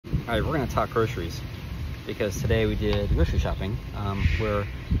Alright, we're going to talk groceries because today we did grocery shopping. We're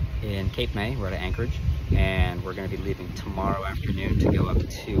in Cape May, we're at Anchorage, and we're going to be leaving tomorrow afternoon to go up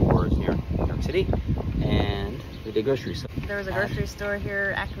towards New York City, and we did groceries. There was a grocery store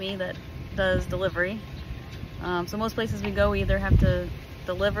here, Acme, that does delivery. So most places we go, we either have to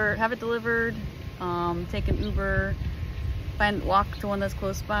have it delivered, take an Uber, walk to one that's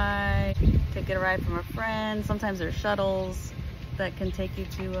close by, take a ride from a friend. Sometimes there's shuttles that can take you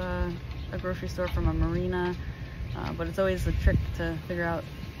to a grocery store from a marina, but it's always a trick to figure out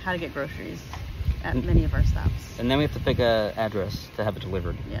how to get groceries at many of our stops. And then we have to pick an address to have it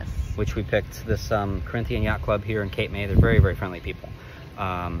delivered. Yes. Which we picked this Corinthian Yacht Club here in Cape May. They're very, very friendly people.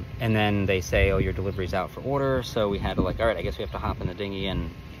 And then they say, oh, your delivery's out for order. So we had to all right, I guess we have to hop in the dinghy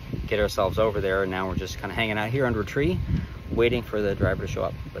and get ourselves over there. And now we're just kind of hanging out here under a tree, waiting for the driver to show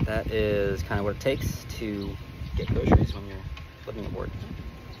up. But that is kind of what it takes to get groceries when you're living aboard.